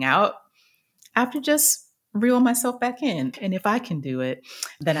spiraling out, I have to just reel myself back in. And if I can do it,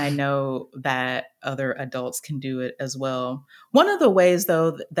 then I know that other adults can do it as well. One of the ways,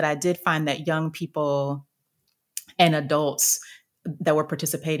 though, that I did find that young people and adults that were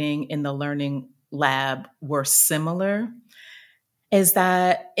participating in the Learning Lab were similar is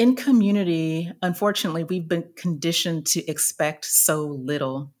that in community, unfortunately, we've been conditioned to expect so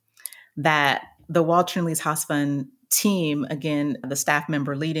little that the Walter and Elise Haas Fund team, again, the staff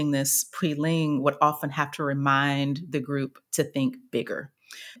member leading this, Pre-Ling, would often have to remind the group to think bigger.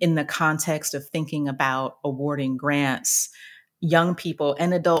 In the context of thinking about awarding grants, young people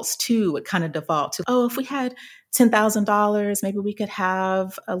and adults too would kind of default to, if we had $10,000, maybe we could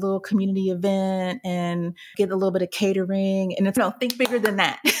have a little community event and get a little bit of catering. And think bigger than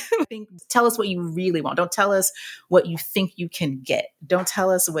that. Tell us what you really want. Don't tell us what you think you can get. Don't tell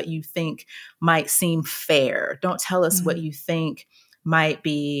us what you think might seem fair. Don't tell us what you think might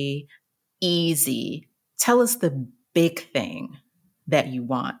be easy. Tell us the big thing that you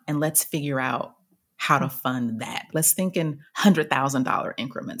want, and let's figure out how to fund that. Let's think in $100,000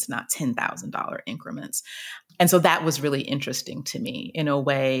 increments, not $10,000 increments. And so that was really interesting to me in a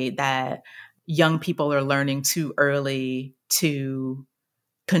way that young people are learning too early to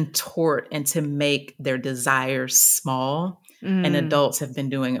contort and to make their desires small. And adults have been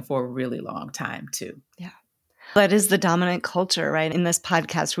doing it for a really long time too. Yeah. That is the dominant culture, right? In this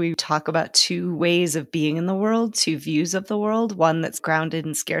podcast, we talk about two ways of being in the world, two views of the world, one that's grounded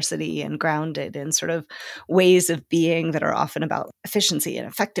in scarcity and grounded in sort of ways of being that are often about efficiency and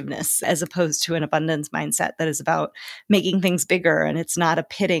effectiveness, as opposed to an abundance mindset that is about making things bigger. And it's not a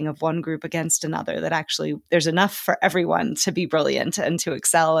pitting of one group against another, that actually there's enough for everyone to be brilliant and to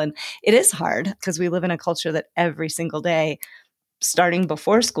excel. And it is hard because we live in a culture that every single day, starting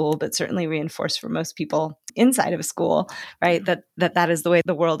before school, but certainly reinforced for most people inside of a school, right? That is the way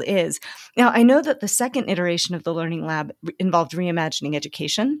the world is. Now, I know that the second iteration of the Learning Lab involved reimagining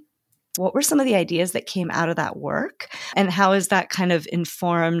education. What were some of the ideas that came out of that work? And how has that kind of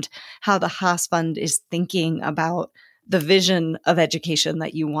informed how the Haas Fund is thinking about the vision of education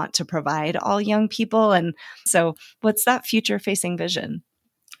that you want to provide all young people? And so what's that future-facing vision?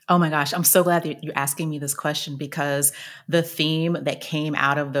 Oh my gosh, I'm so glad that you're asking me this question, because the theme that came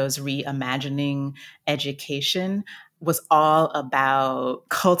out of those reimagining education was all about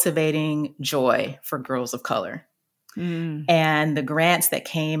cultivating joy for girls of color. And the grants that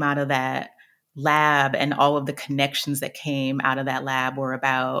came out of that lab and all of the connections that came out of that lab were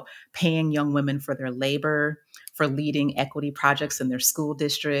about paying young women for their labor, for leading equity projects in their school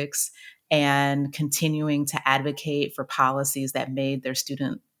districts and continuing to advocate for policies that made their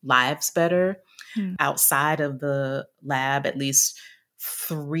student lives better. Outside of the lab, at least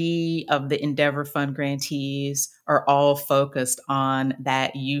 3 of the Endeavor Fund grantees are all focused on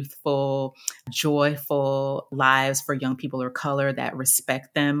that youthful, joyful lives for young people of color that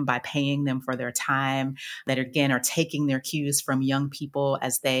respect them by paying them for their time, that again are taking their cues from young people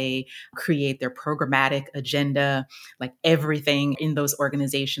as they create their programmatic agenda. Like everything in those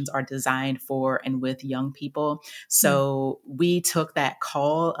organizations are designed for and with young people. So we took that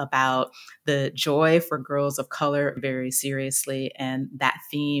call about the joy for girls of color very seriously. And that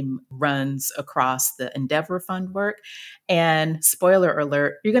theme runs across the Endeavor Fund work. And spoiler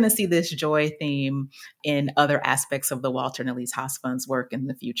alert, you're going to see this joy theme in other aspects of the Walter and Elise Haas Fund's work in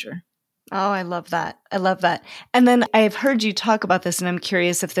the future. Oh, I love that. I love that. And then I've heard you talk about this, and I'm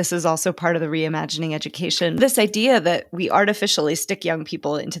curious if this is also part of the reimagining education. This idea that we artificially stick young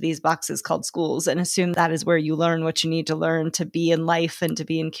people into these boxes called schools and assume that is where you learn what you need to learn to be in life and to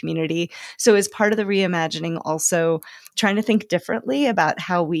be in community. So is part of the reimagining also trying to think differently about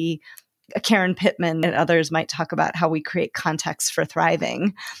how we Karen Pittman and others might talk about how we create context for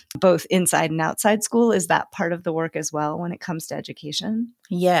thriving, both inside and outside school. Is that part of the work as well when it comes to education?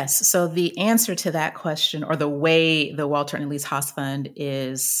 Yes. So the answer to that question, or the way the Walter and Elise Haas Fund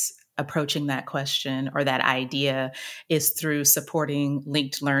is approaching that question or that idea, is through supporting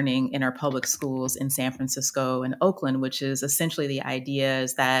linked learning in our public schools in San Francisco and Oakland, which is essentially the idea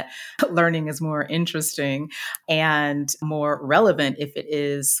is that learning is more interesting and more relevant if it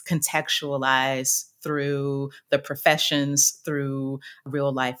is contextualized through the professions, through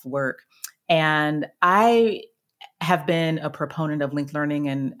real life work. And I have been a proponent of linked learning,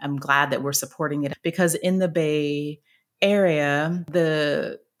 and I'm glad that we're supporting it because in the Bay Area,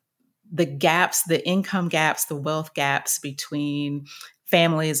 the gaps, the income gaps, the wealth gaps between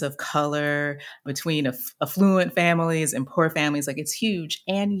families of color, between affluent families and poor families, like it's huge.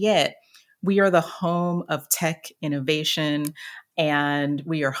 And yet we are the home of tech innovation, and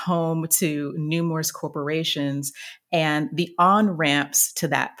we are home to numerous corporations. And the on-ramps to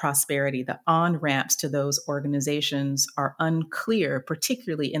that prosperity, the on-ramps to those organizations are unclear,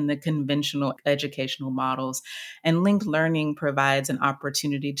 particularly in the conventional educational models. And linked learning provides an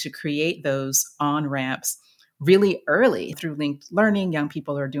opportunity to create those on-ramps really early. Through linked learning, young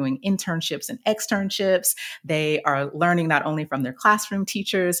people are doing internships and externships. They are learning not only from their classroom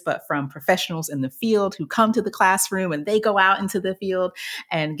teachers, but from professionals in the field who come to the classroom, and they go out into the field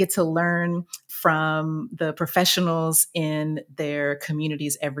and get to learn from the professionals in their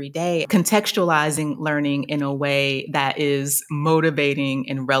communities every day. Contextualizing learning in a way that is motivating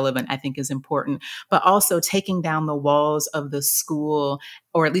and relevant, I think, is important, but also taking down the walls of the school,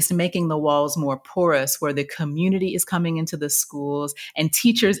 or at least making the walls more porous, where the community is coming into the schools and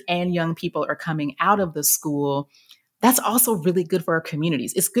teachers and young people are coming out of the school. That's also really good for our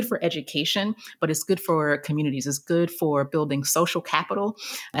communities. It's good for education, but it's good for communities. It's good for building social capital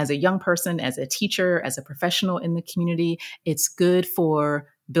as a young person, as a teacher, as a professional in the community. It's good for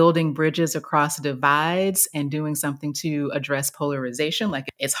building bridges across divides and doing something to address polarization. Like,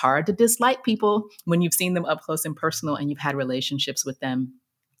 it's hard to dislike people when you've seen them up close and personal and you've had relationships with them.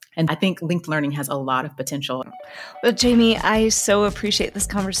 And I think linked learning has a lot of potential. Well, Jamie, I so appreciate this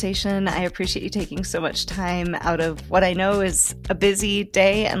conversation. I appreciate you taking so much time out of what I know is a busy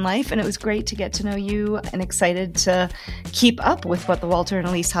day in life. And it was great to get to know you, and excited to keep up with what the Walter and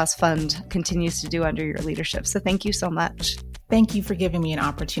Elise Haas Fund continues to do under your leadership. So thank you so much. Thank you for giving me an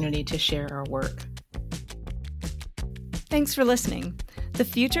opportunity to share our work. Thanks for listening. The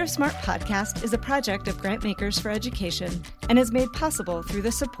Future of Smart podcast is a project of Grantmakers for Education and is made possible through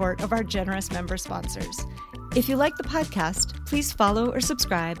the support of our generous member sponsors. If you like the podcast, please follow or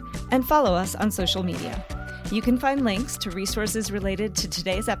subscribe and follow us on social media. You can find links to resources related to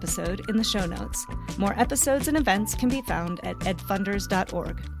today's episode in the show notes. More episodes and events can be found at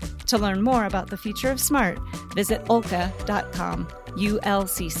edfunders.org. To learn more about the future of SMART, visit ulcca.com,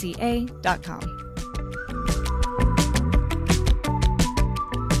 ulcca.com.